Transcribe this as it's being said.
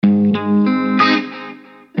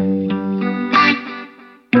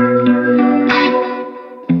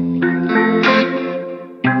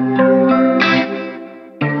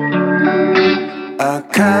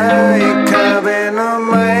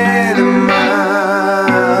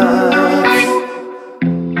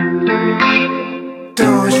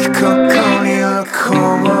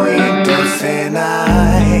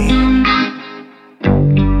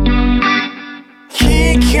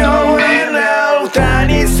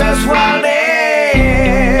just running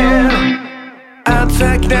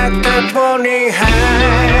朝きなくてもに入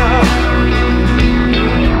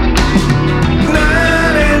慣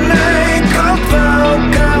れない言葉を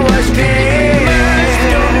交わして人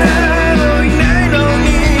などいないのに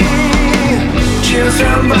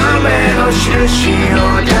13番目の印を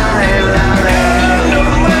与えられ目の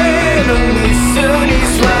前のミスに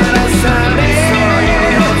座らされそうい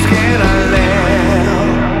うのつけられ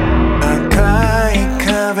赤い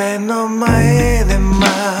壁の前